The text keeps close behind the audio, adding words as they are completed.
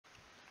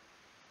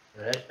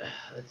Alright,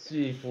 let's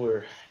see if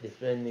we're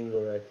defending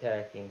or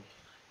attacking.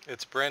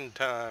 It's Bren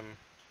time.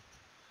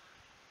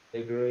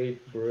 The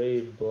great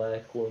brave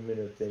black woman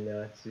of the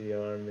Nazi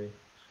army.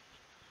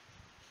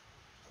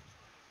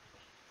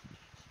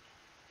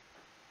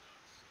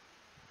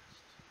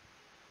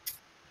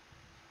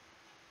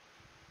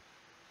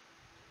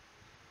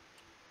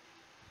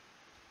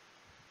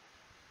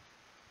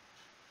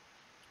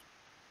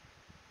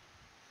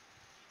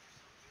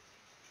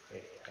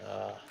 Okay,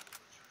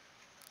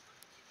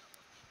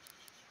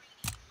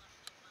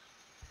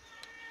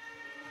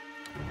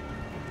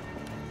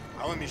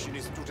 Our mission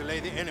is to delay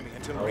the enemy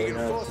until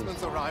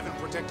reinforcements arrive and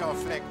protect our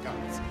flag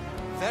guns.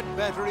 That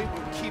battery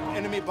will keep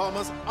enemy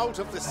bombers out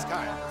of the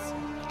skies.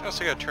 I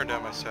also gotta turn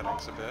down my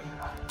settings a bit.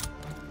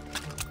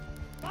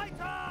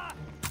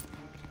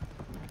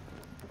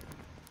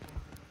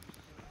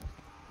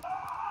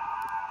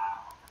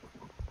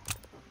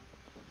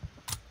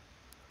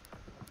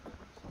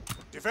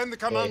 Defend the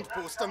command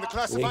post and the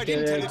classified we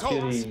can intel it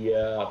holds.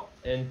 actually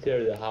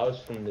enter the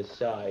house from the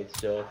side,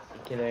 so we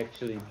can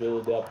actually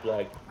build up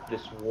like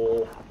this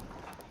wall.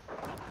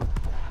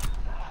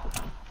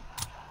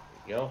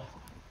 There you go.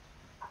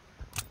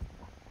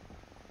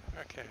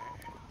 Okay.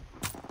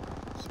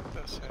 Set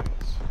those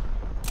settings.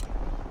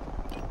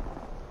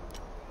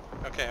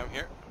 Okay, I'm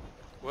here.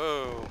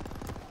 Whoa.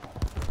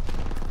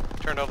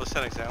 Turned all the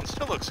settings down.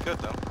 Still looks good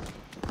though.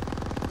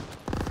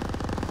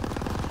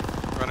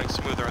 Running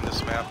smoother on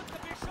this map.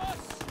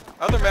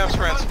 Other maps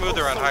ran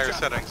smoother on higher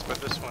settings,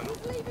 but this one...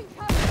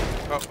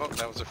 Oh,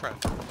 that was a friend.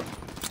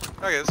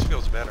 Okay, this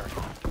feels better.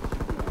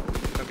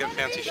 Don't get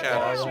fancy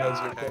shadows, but it's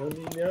okay.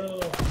 No.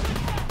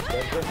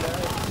 That's a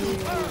Nazi.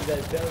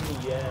 That's dummy,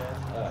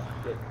 yeah.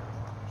 Good.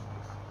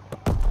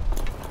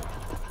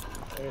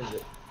 Where is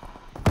it?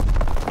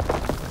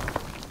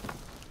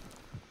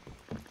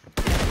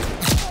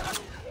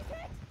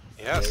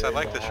 Yes, I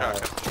like the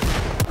shotgun.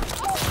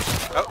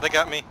 Oh, they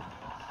got me.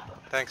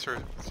 Thanks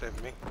for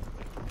saving me.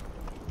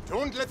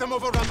 Don't let them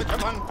overrun the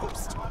command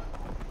post.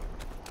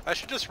 I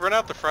should just run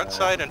out the front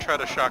side and try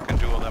to shotgun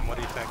duel them. What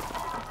do you think?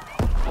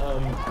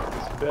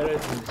 It's better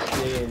to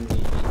stay in the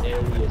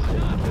area so you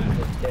can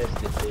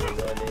contest if they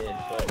run in,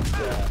 but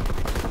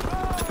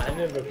I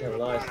never can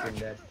last in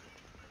that.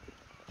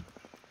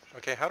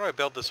 Okay, how do I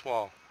build this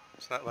wall?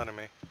 It's not letting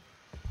me.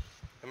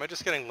 Am I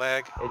just getting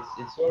lag?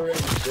 It's already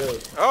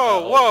built.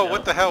 Oh, whoa!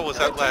 What the hell was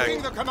that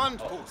lag? The command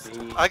post.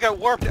 I got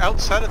warped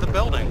outside of the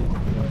building.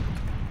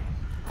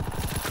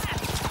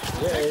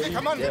 Yeah, as an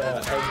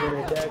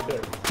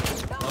attacker.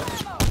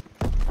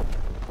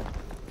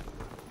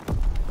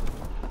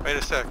 Wait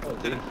a sec.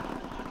 Did it?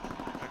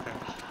 Okay.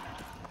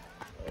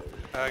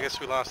 I guess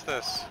we lost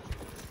this.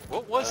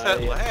 What was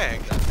that lag?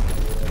 A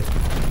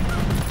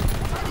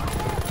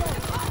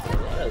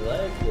lot of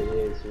lag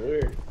today, it's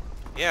weird.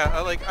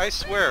 Yeah, I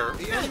swear,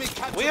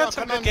 we had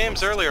some good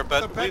games earlier,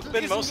 but we've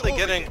been mostly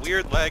getting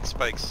weird lag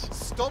spikes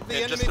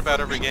in just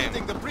about every game.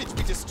 The bridge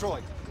we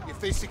destroyed. If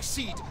they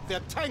succeed,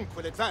 their tank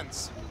will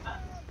advance.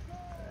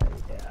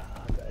 Yeah,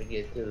 I gotta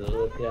get to the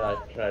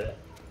lookout, try to...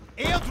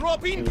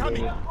 Airdrop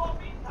incoming!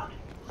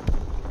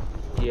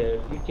 Yeah,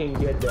 if you can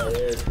get that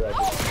airdrop,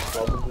 it's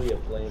probably a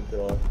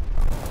flamethrower.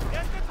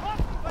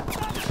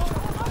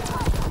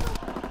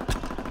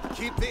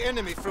 Keep the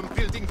enemy from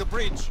building the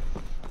bridge.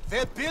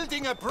 They're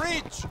building a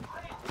bridge!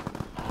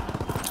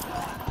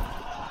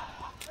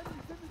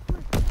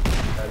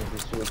 Time to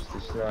switch to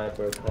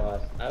sniper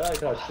class. I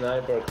like how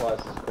sniper class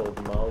is called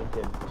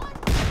mountain.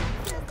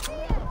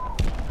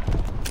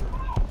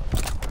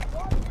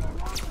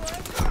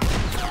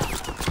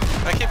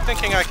 I keep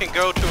thinking I can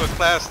go to a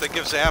class that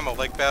gives ammo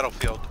like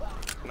Battlefield,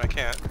 and I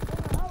can't.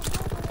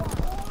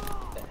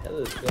 What the hell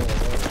is going on?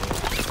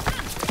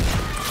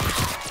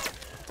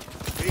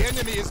 The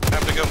enemy is...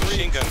 Time to go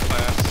machine gun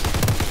class.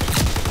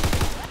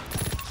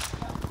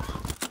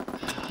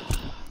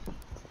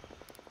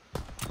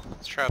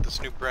 Let's try out this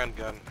new Bren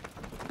gun.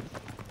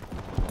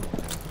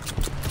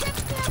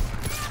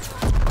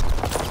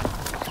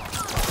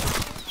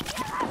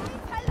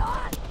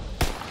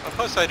 Well,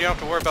 plus I don't have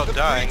to worry about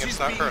dying, it's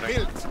not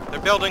hurting. They're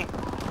building.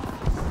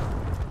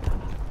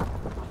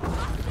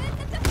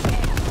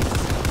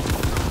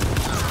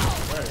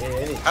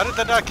 How did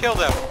that not kill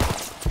them?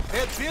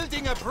 They're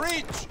building a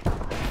bridge!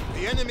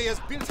 The enemy has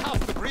built half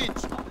the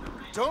bridge.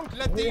 Don't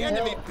let the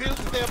enemy build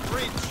their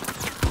bridge.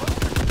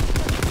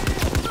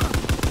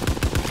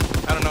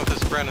 I don't know if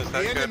this Bren is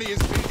that good. The enemy is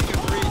building a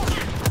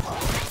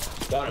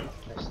bridge. Got him.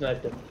 I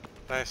sniped him.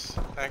 Nice.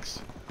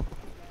 Thanks.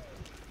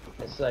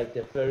 It's like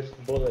the first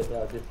bullet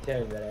out of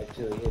 10 that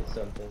actually hit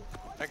something.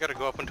 I gotta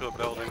go up into a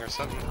building or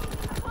something.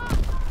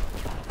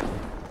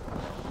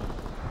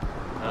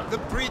 The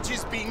bridge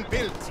is being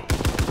built.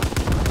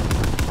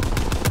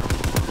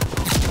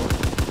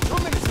 2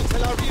 minutes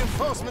until our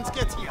reinforcements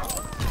get here.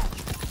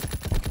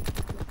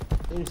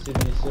 Seems to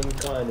be some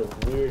kind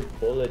of weird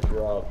bullet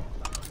drop.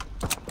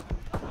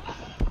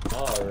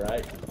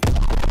 Alright.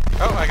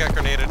 Oh, I got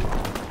grenaded.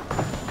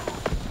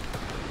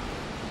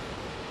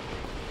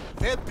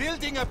 They're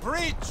building a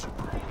bridge!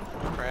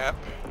 Crap.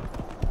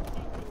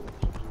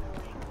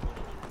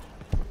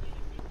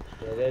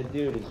 That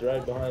dude is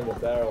right behind the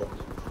barrels.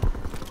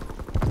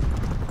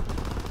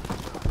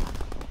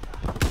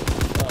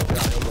 Oh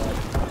god,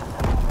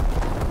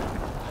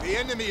 The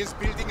enemy is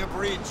building a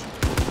bridge.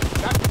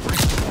 That bridge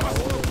must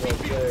not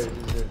be built.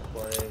 isn't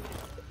playing.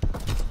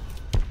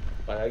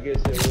 But I guess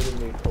it wouldn't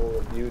be Call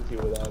of Duty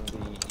without the,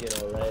 you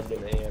know,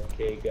 random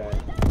AFK guy.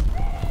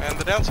 And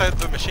the downside of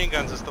the machine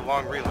guns is the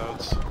long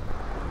reloads.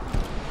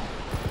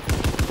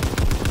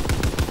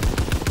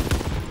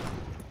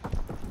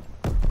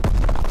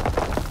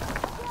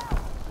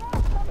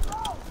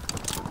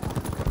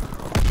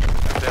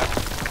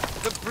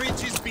 The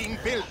bridge is being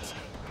built.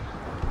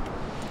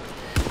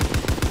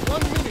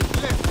 1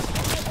 minute left.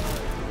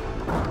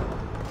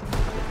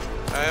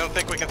 I don't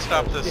think we can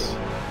stop this.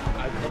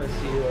 I can't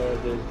see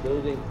this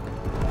building.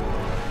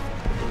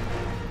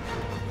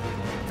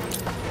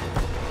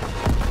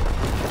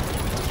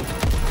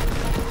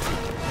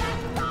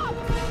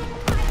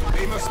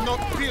 They must not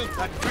build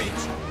that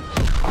bridge.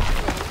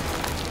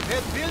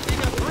 They're building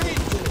a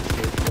bridge.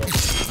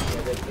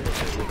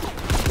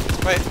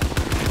 Wait.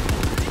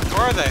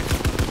 Where are they?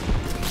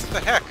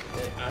 What the heck?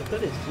 I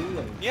couldn't see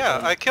them. Yeah,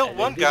 I killed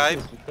one guy.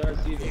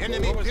 The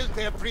enemy built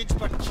their bridge,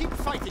 but keep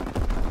fighting.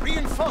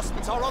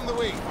 Reinforcements are on the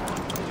way.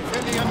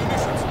 Defend the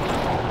ammunition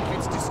supply. If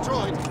it's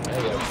destroyed,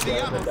 use the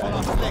ammo for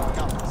our flag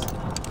guns.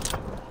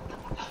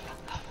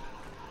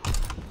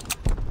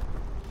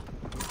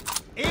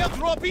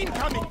 Airdrop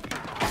incoming!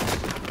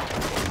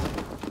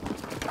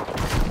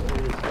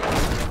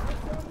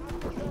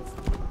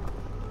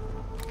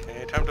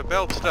 Okay, time to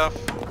build stuff.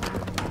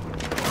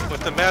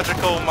 With the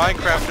magical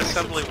Minecraft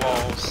assembly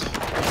walls.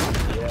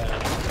 Yeah,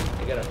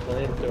 I got a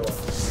flamethrower.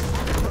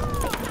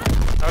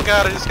 Oh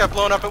god, I just got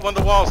blown up at one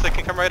of the walls. They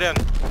can come right in.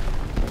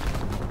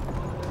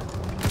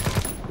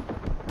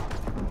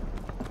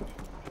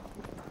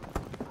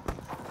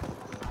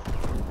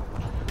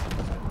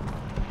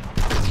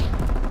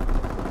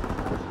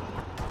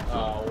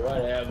 Oh,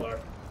 whatever.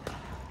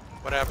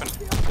 What happened?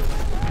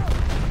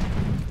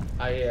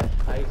 I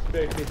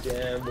expected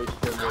to ambush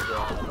them with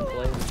a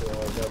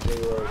flamethrower, but they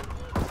were,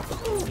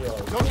 you know,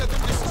 Don't let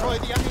them destroy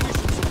the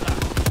ammunition supply.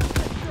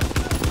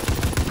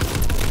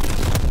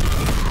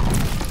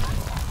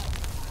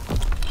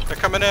 They're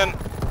coming in.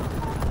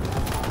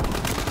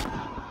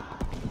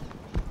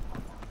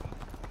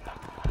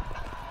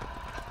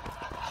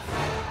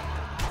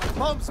 A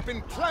bomb's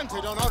been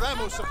planted on our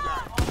ammo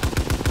supply.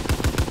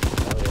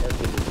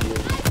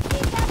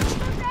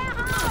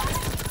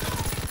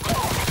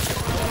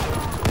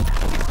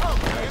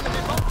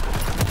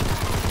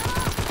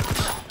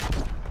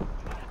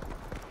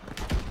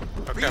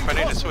 Okay, if I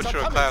need to switch to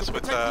a class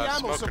with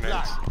smoke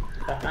grenades.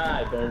 Haha,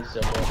 I burned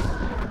someone.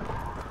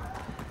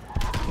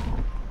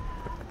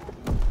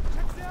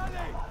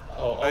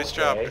 Oh, Nice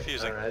job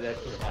defusing. Alright, that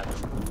can happen.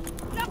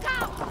 Look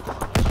out!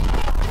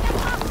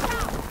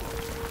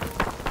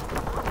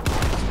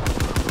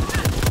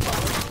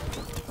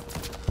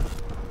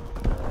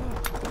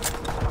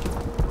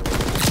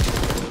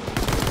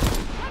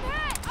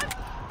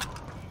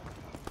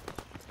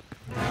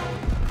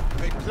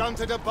 They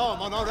planted a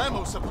bomb on our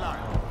ammo supply.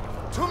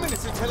 2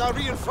 minutes until our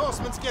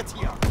reinforcements get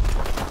here.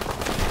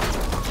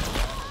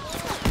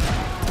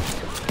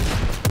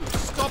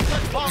 Stop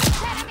that bomb!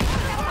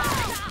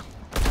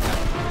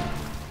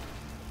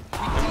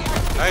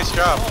 Nice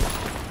job.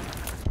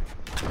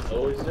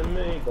 Always to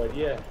me, but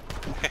yeah.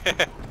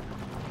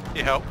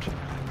 You helped.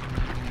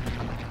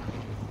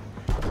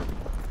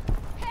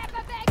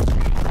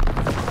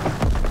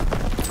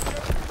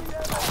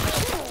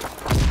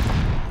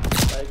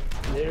 Like,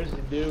 there's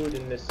the dude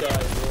in the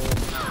side room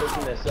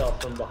pushing us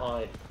from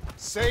behind.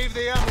 Save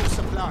the ammo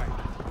supply.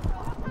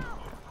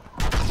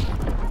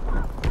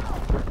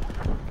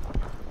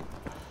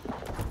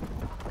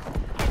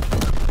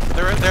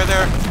 They're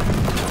there.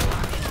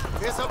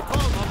 There's a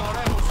bomb on our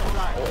ammo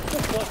supply. What the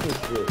fuck is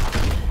this?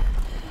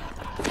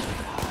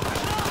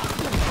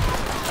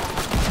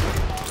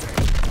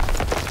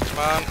 Come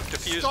on,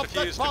 defuse, Stop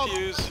that defuse, bomb.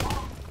 defuse.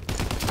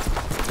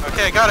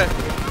 Okay, got it.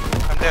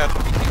 I'm dead. Oh,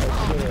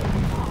 shit.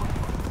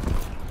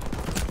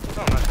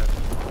 Oh, I'm not dead.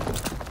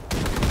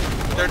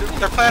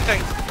 They're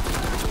planting.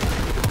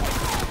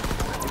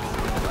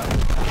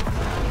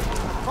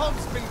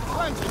 Bomb's been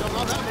planted on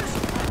our ammo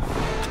supply.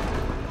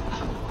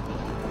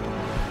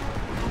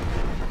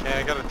 Okay,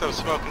 I gotta throw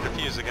smoke and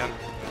defuse again.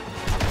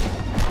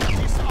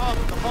 Disarm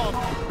the bomb.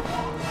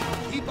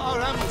 Keep our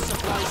ammo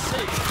supply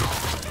safe.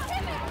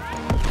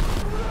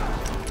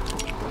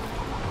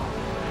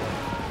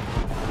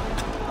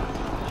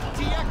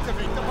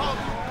 Deactivate the bomb.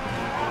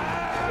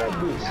 That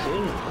dude's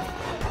singing.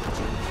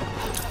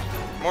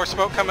 More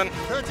smoke coming.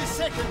 30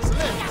 seconds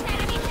left.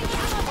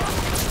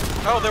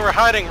 Oh, they were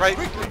hiding right,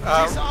 Quickly,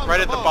 right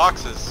at the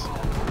boxes.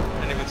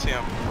 Didn't even see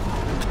them.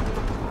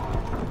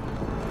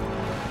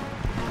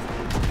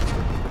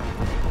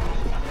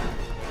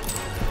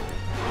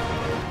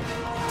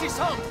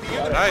 Disarm the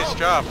enemy Nice bomb.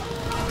 job.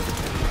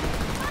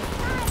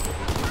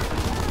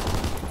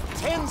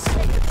 10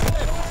 seconds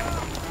left.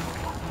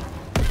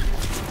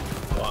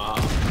 Wow.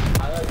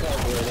 I like how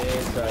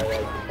grenades are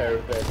like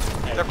perfect.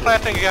 They're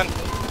planting again. I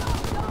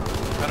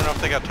don't know if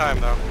they got time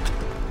though.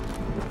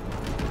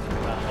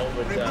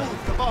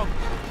 Remove the bomb.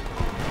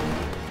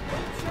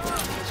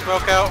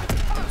 Smoke out.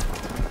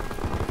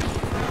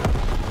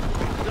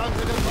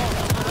 Planted a bomb.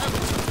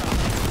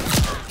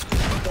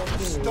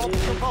 Stop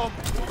the bomb.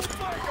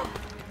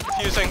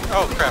 Fusing.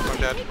 Oh crap, I'm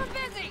dead.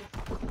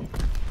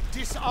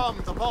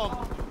 Disarm the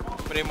bomb.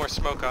 We need more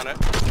smoke on it.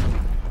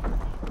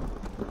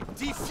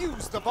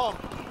 Defuse the bomb.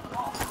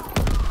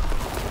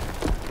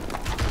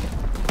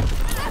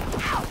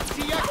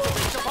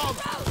 Deactivate the bomb.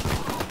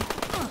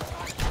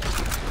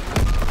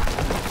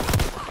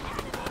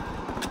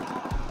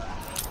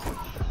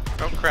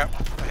 Oh crap,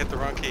 I hit the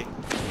wrong key.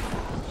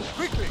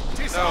 Quickly, No,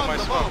 disarm my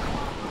the smoke. bomb.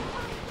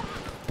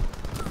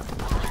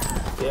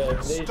 Yeah, if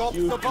they Stop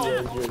shoot the bomb. you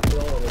as you're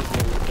throwing it,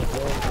 you're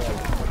throwing like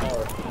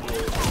power.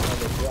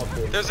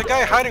 There's a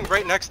guy hiding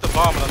right next to the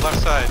bomb on the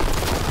left side.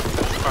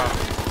 Oh.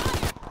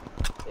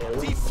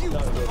 Defuse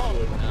the bomb.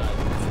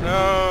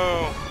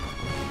 No.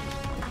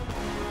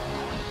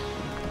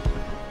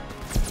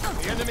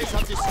 The enemies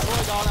have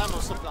destroyed our ammo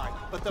supply,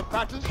 but the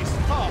battle is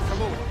far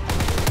from over.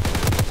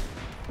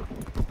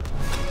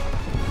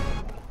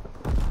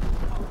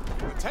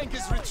 The tank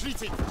is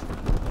retreating.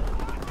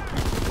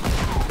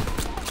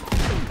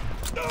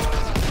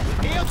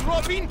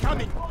 Airdrop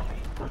incoming!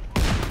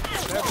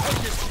 Their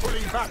tank is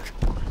pulling back.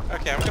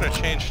 Okay, I'm gonna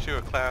change to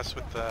a class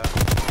with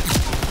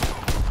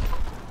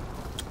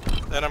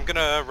then I'm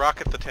gonna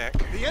rocket the tank.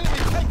 The enemy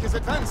tank is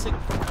advancing.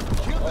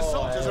 Kill the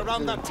soldiers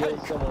around that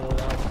tank. Oh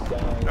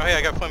hey,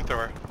 I got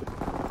flamethrower.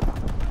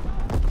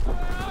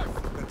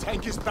 The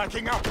tank is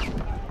backing up.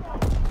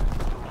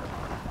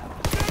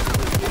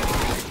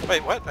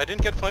 Wait, what? I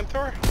didn't get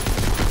flamethrower?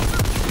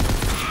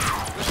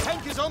 The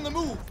tank is on the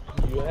move.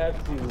 You have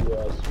to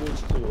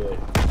switch to it.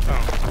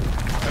 Oh,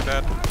 my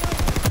bad.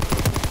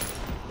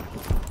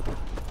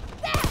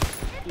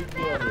 Keep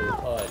me on your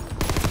HUD.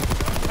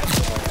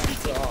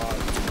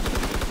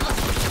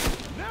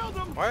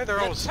 Why are there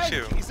almost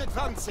two? The tank is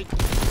advancing.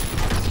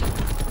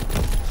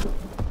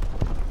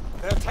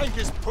 Their tank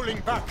is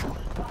pulling back.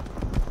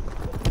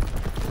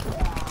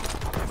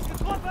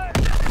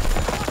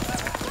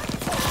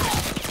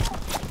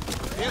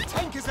 Their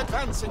tank is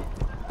advancing.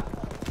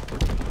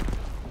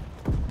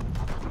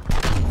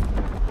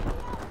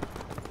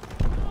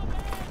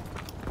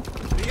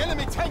 The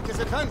enemy tank is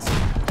advancing.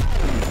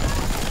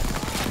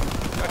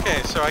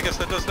 Okay, so I guess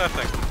that does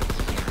nothing.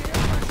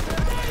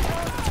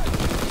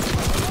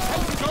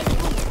 Tank is on the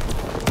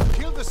move.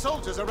 Kill the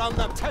soldiers around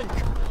that tank.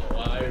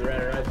 Oh, I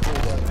ran right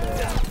through them.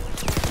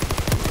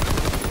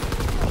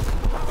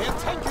 Their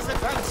tank is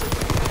advancing.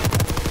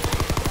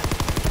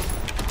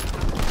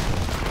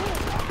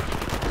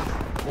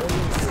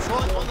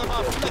 Destroy one of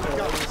our flak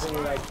guns.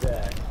 Anything like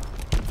that.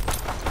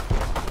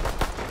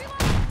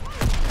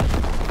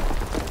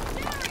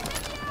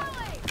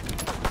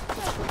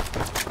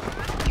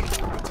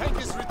 The tank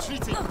is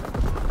retreating.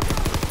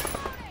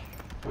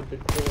 Keep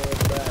it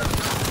pulling back.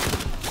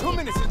 2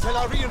 minutes until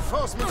our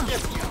reinforcements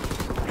get here.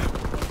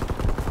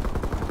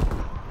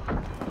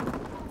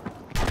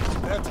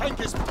 Their tank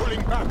is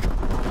pulling back.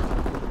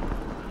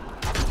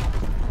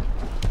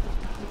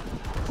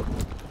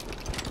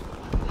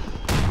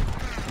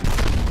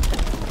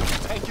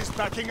 The tank is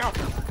backing up.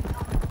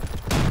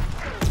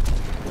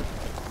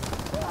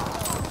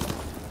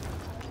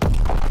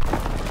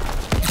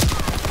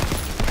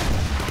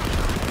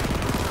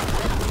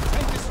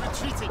 Tank is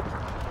retreating.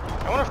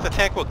 I wonder if the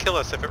tank will kill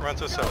us if it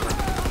runs us over.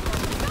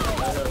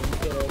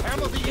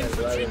 Hammer the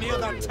infantry near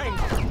that tank.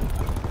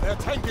 Their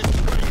tank is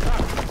pulling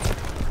back.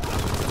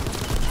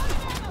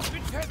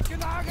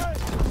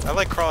 I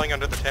like crawling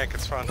under the tank,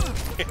 it's fun.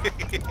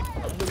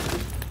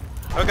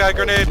 Oh god,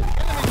 grenade!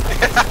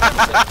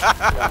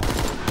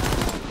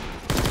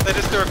 They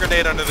just threw a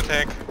grenade under the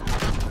tank.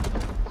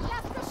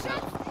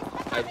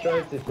 I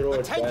tried to throw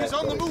it tank back, is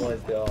on the but it move.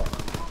 went off.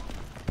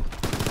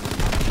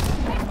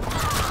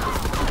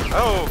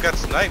 Oh, got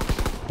sniped.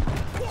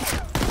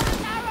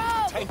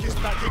 Tank is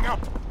backing up.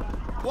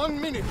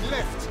 1 minute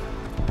left.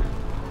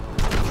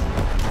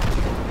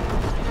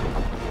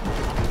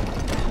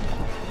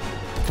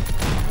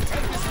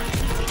 Tank is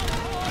retreating.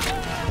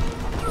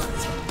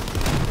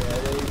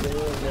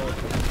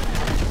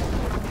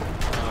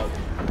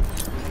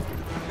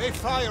 They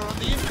fire on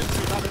the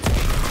infantry battery.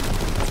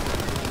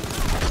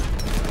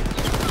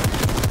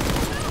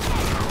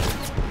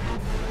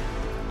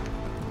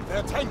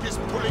 Their tank is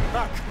pulling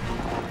back.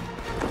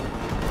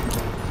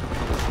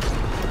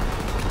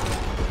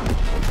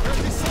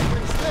 30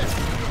 seconds left.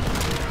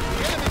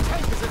 The enemy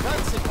tank is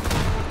advancing.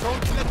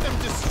 Don't let them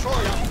destroy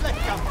our flak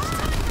guns.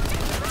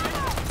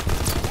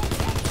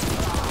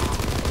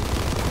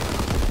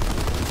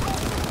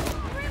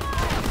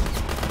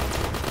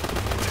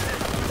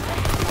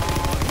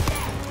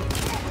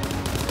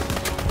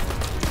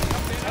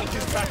 The tank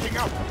is backing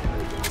up.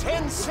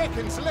 10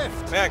 seconds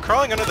left. Man,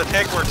 crawling under the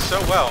tank works so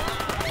well.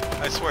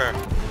 I swear.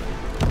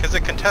 Because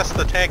it contests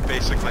the tank,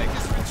 basically. Tank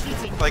is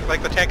retreating.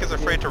 Like the tank is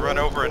afraid to run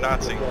over a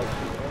Nazi.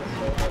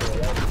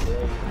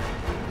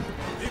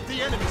 Leave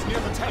the enemy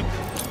tank.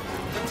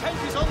 The tank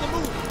is on the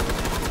move.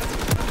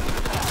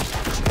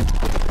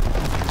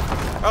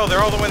 Oh, they're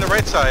all the way on the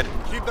right side.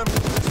 Keep them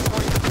from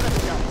destroying the tank,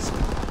 guys.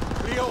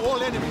 Clear all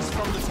enemies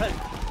from the tank.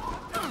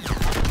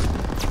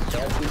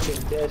 Have to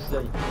contest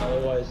them,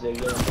 otherwise they're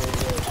gonna move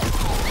in.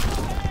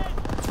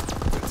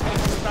 The tank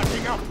is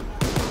backing up.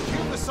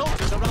 Kill the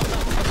soldiers around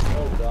that tank.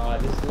 Oh god,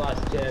 this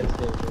last chance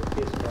thing will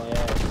kiss my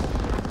ass.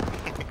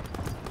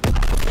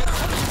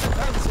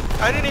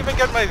 I didn't even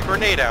get my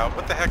grenade out.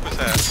 What the heck was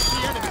that?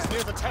 The enemies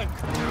near the tank.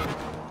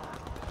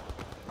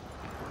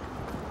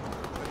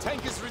 The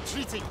tank is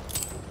retreating.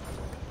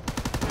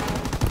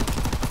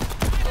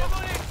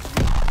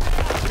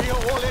 Clear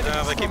all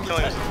enemies They keep from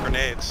killing the us tank. with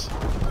grenades.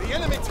 The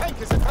enemy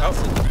tank is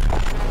advancing. This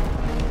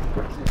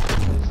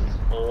is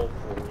awful,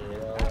 you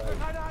know,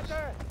 like,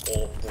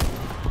 awful.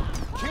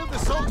 Kill the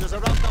soldiers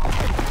around that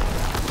tank.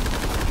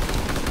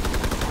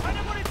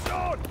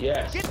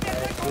 Yes, I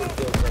have two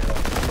kills on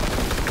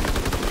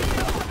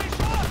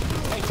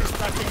Tank is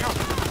backing up.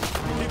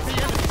 Keep the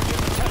enemies near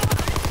the tank.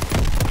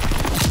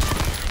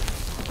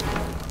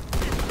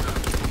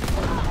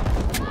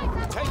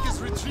 Tank is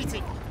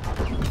retreating. Come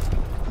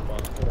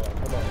on.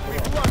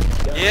 We've won.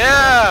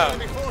 Yeah!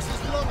 Enemy force is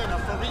long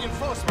enough for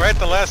reinforcements. Right at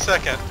the last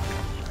second.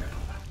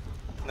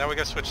 Now we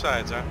gotta switch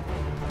sides, huh?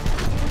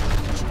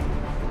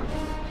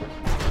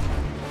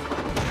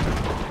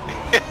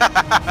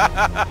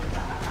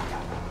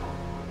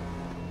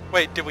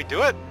 Wait, did we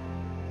do it?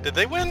 Did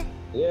they win?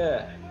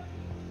 Yeah.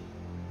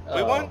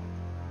 We won?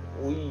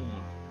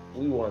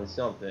 We won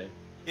something.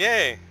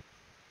 Yay!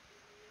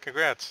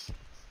 Congrats.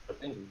 I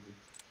think we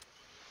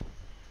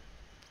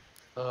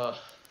did.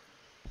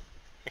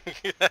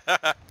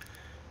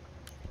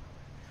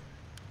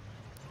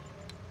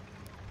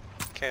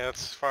 Okay,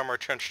 let's farm our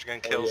trench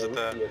gun kills at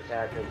the...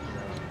 attackers.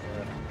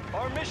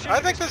 I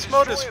think this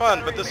mode is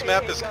fun, but this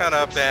map is kind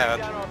of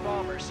bad.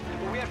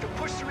 We have to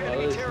push through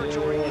enemy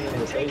territory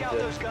and take out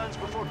those guns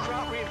before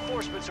Kraut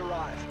reinforcements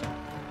arrive.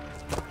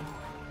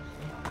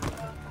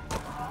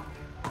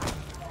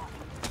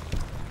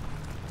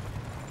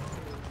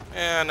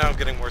 And now I'm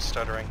getting more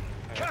stuttering.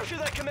 Capture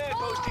that command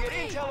post to get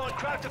intel on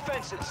Kraut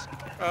defenses.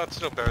 Oh, it's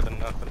still better than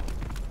nothing.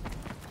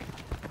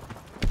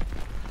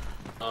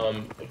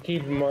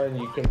 Keep in mind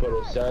you can put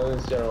a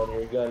silencer on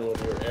your gun when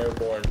you're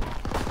airborne.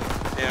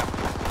 Yeah.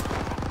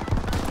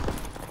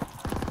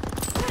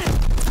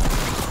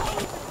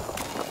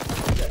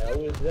 What the hell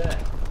was that?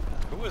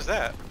 Who was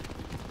that?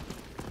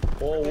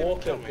 Paul They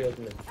Walker killed me. killed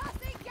me.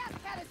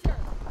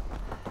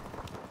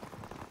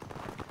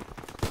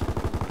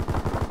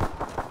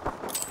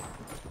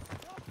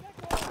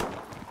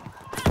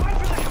 Fight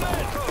for the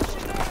command post.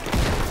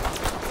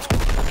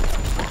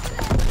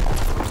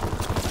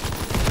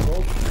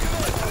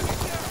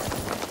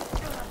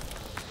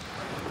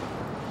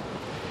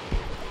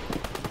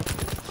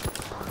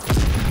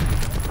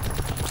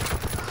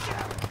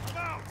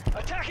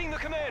 Attacking the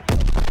command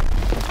post.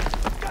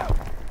 Go!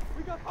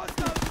 We got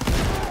hostiles.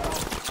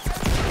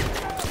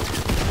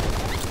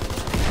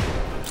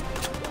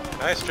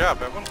 Nice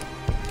job, everyone.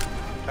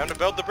 Time to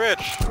build the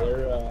bridge.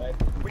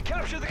 We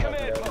capture the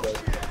command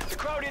post. The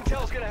Kraut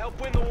intel's gonna help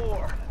win the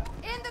war.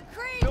 In the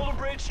creek! Build a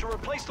bridge to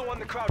replace the one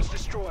the Kraut's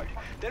destroyed.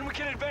 Then we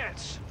can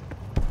advance.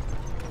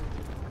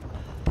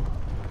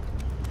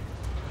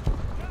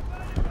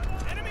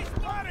 Enemy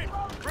spotted!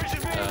 Bridge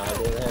is being built.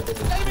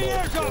 Enemy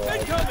airdrop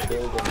incoming!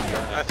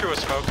 I threw a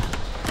smoke.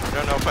 I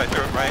don't know if I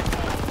threw it right.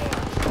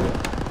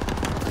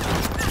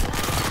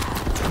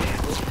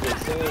 The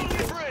same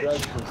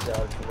construction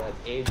style from like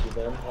Age of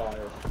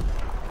Empire.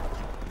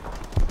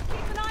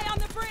 Keep an eye on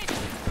the bridge!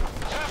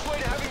 Halfway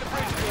to having the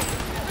bridge built.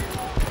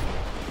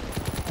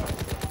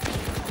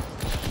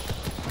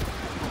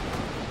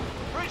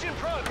 Bridge in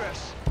progress.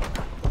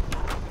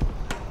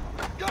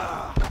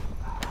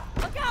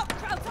 Look out!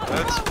 Kraut's on the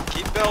Let's road!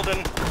 keep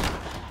building.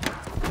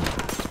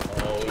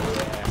 Oh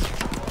yeah.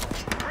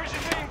 Bridge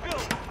is being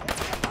built.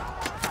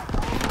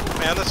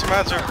 Man, this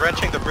reminds me of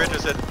wrenching the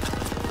bridges at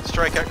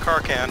Strike at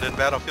Karkand in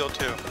Battlefield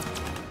 2.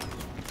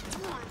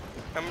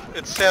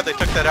 It's sad they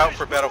took that out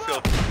for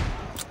Battlefield 3.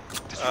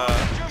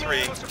 German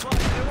ammo supplies.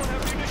 They won't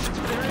have munitions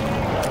for their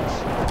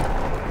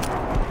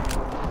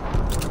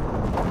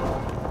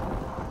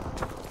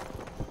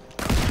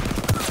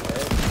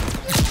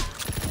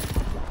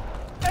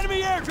enemy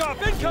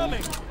airdrop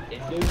incoming! It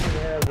doesn't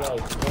have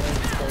like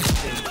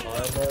constant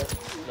armor,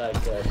 like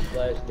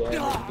splash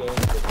damage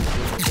games that you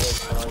do more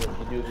time if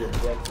you do the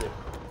objective.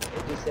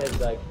 It just has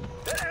like,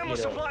 That ammo you know,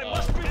 supply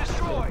must be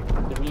destroyed!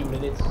 3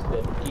 minutes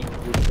that keep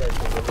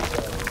refreshing every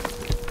time.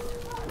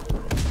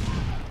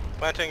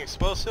 Planting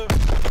explosive.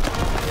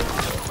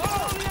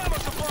 Follow the ammo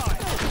supply!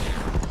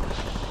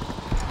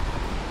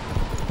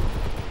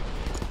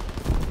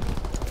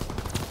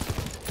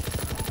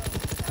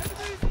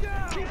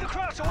 Keep the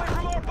Krauts away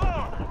from our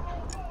bomb!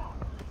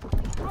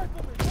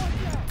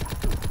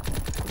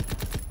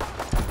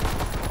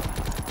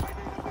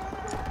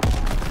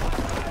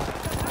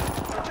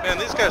 Man,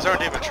 these guys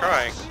aren't even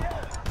trying.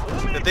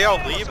 Did they all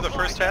leave the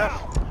first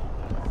half?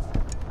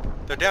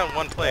 They're down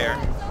one player.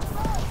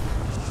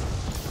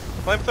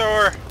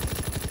 Flamethrower!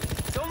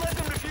 Don't let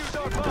them defuse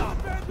our bomb.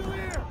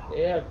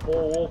 They have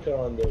Paul Walker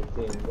on their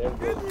team. They're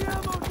good.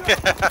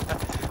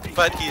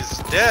 But he's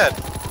dead!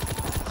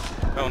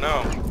 Oh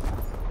no.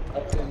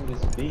 How can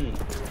this be?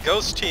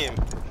 Ghost team.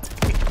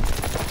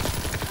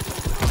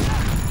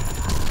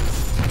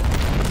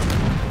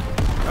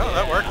 Oh,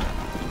 that worked.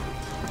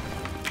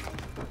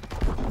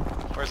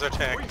 Where's our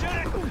tank? We did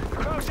it! The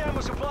Kraut's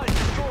ammo supply is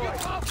destroyed.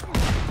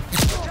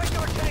 Protect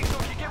our tank so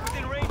we can get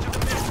within range of the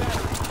mid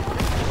battery.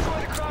 Destroy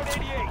the Kraut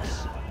 88s.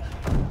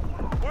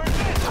 We're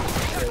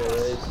advancing! There it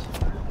is.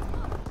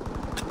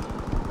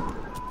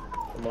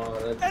 Come on,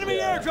 let's Enemy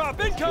airdrop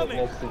let's incoming!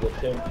 get next to the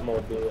pimp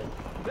mobile.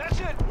 That's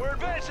it! We're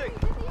advancing!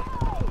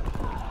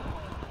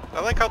 I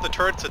like how the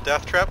turret's a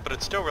death trap, but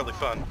it's still really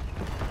fun.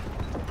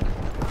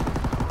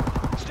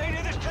 Stay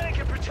near this tank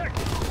and protect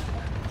it!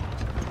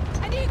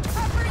 I need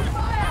covering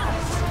fire!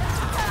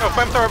 Oh,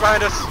 flamethrower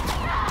behind us!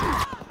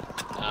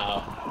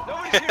 Ow.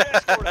 Nobody's here to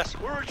escort us.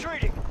 We're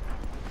retreating.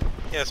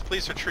 Yes,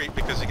 please retreat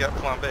because you got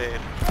flambéed.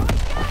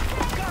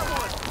 Got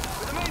one!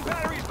 But the main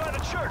battery's by the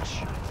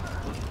church.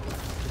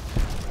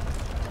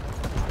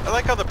 I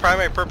like how the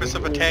primary purpose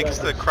of a tank is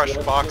to crush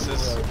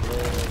boxes. That's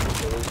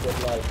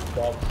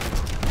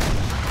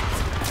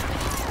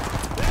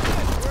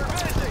it, we're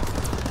advancing!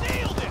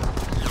 Nailed it!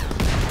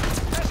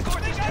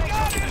 Escort this tank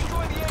out and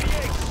destroy the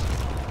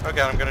 88s! Oh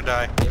god, I'm gonna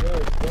die. You know,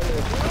 it's better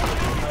if you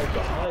hide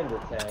behind the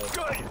tank.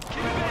 Good!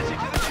 Keep advancing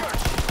to the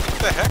church! What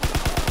the heck?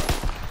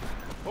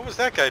 What was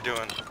that guy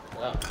doing?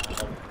 Oh,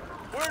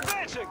 We're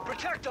advancing!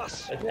 Protect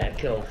us! where'd that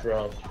come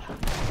from?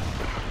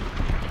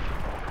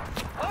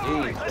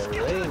 Alright, Jeez, let's the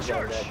get to the range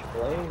on church! that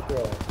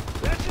flamethrower.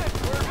 That's it!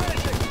 We're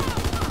advancing!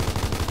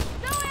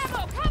 No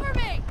ammo! Cover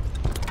me!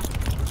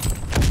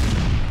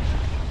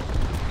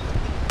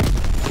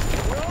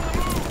 We're on the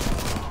move!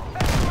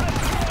 Escort us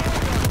to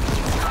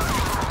the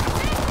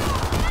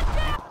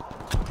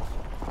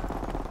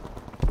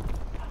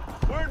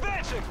We're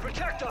advancing!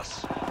 Protect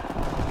us!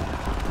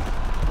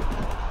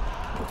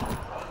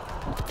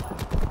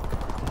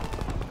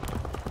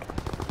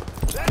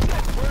 That's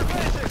it! We're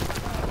advancing!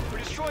 We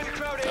destroyed the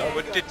Kraut 88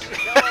 what did- guns.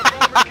 Now our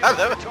bomber can That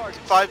find was targets.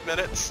 5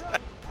 minutes.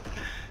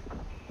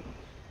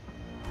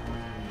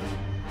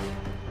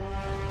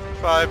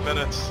 5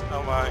 minutes.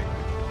 Oh my.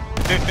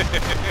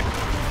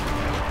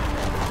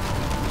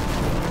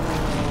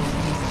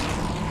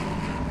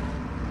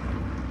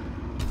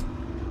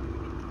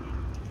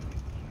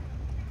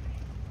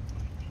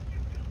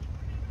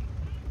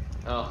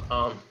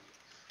 Oh,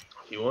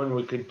 if you want,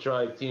 we could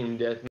try team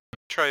death.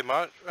 Try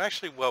mod.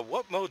 Actually, well,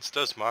 what modes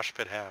does Mosh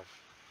Pit have?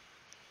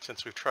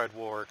 Since we've tried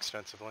war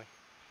extensively.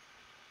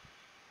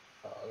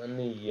 Let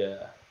me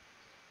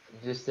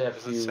just have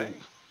What does it to say?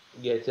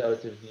 get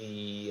out of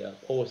the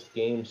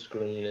post-game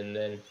screen and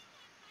then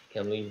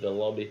can leave the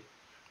lobby.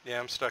 Yeah,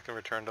 I'm stuck in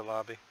return to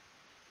lobby.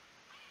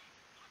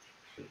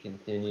 We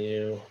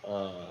continue.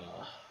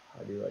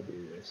 How do I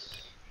do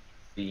this?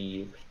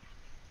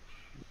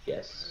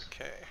 Yes.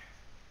 Okay.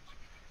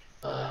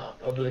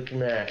 Public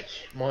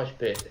match, mosh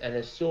pit, an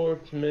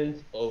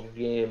assortment of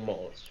game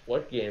modes.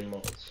 What game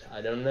modes?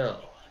 I don't know.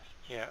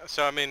 Yeah,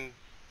 so I mean,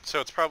 so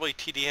it's probably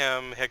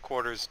TDM,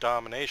 headquarters,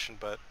 domination,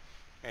 but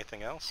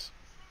anything else?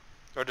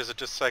 Or does it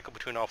just cycle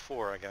between all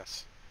four, I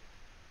guess?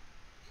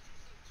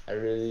 I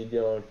really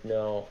don't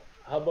know.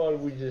 How about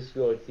we just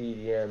go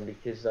TDM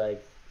because,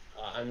 like,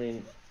 I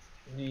mean,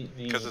 the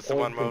Because it's the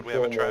one mode we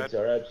haven't modes tried.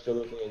 are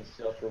absolutely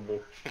insufferable.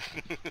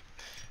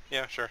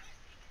 Yeah, sure.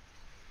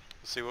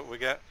 Let's see what we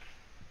get.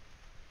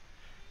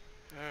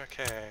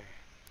 Okay.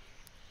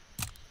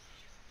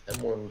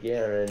 I'm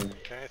Garen.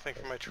 Okay, anything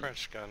for my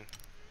trench gun?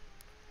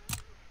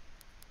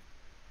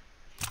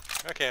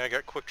 Okay, I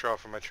got quick draw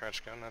for my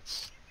trench gun.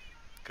 That's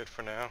good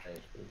for now.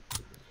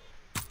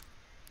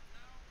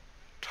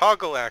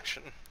 Toggle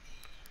action.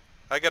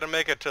 I gotta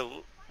make it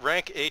to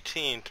rank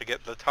 18 to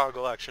get the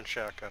toggle action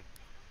shotgun.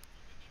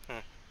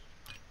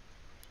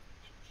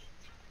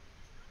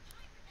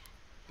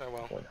 Oh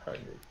well. 100.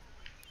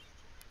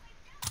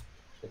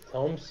 The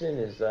Thompson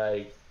is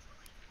like,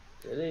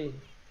 really?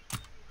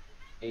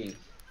 8.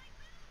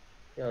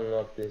 You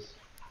unlock this.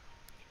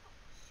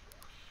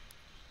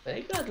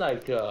 They got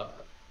like,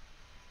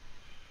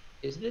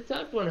 is the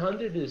Type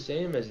 100 the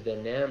same as the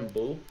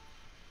Nambu?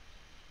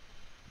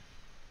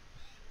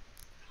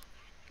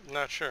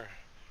 Not sure.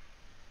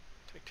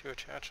 Take 2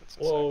 attachments.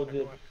 And Well,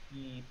 pick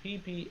the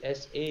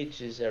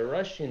PPSH is a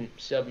Russian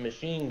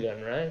submachine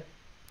gun, right?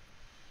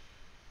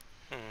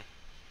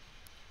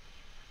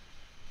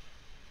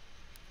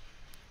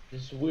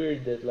 It's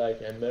weird that like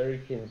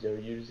Americans are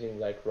using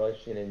like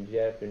Russian and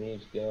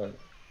Japanese guns.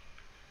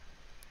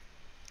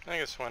 I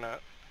guess why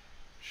not?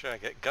 Should I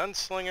get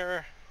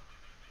Gunslinger?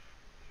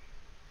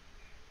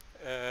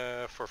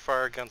 For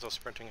fire guns while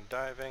sprinting and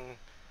diving,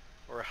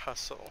 or a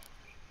Hustle?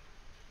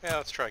 Yeah,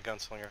 let's try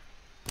Gunslinger.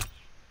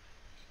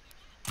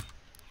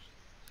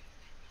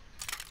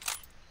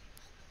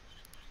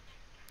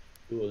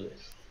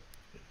 Duelist.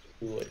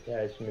 2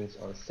 attachments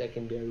on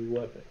secondary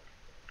weapon.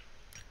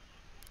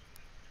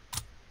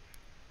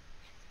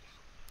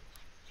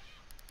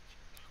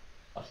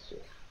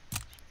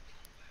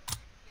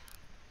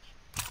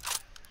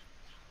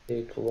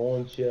 Take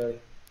launcher.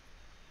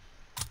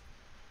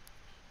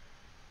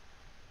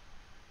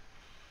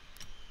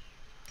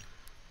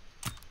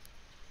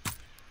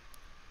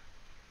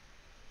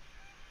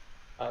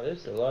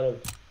 There's a lot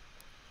of.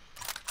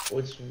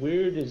 What's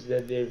weird is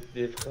that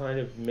they've kind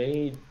of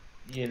made,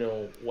 you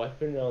know,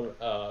 weapon on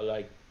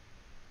like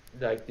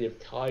they've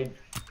tied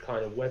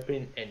kind of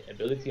weapon and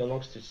ability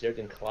unlocks to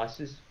certain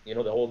classes. You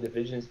know, the whole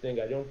divisions thing.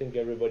 I don't think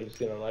everybody's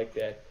gonna like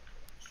that.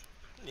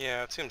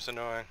 Yeah, it seems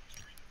annoying.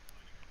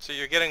 So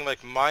you're getting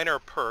like minor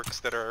perks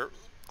that are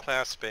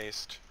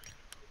class-based.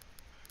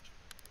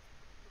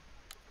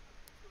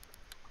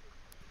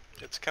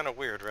 It's kind of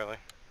weird, really.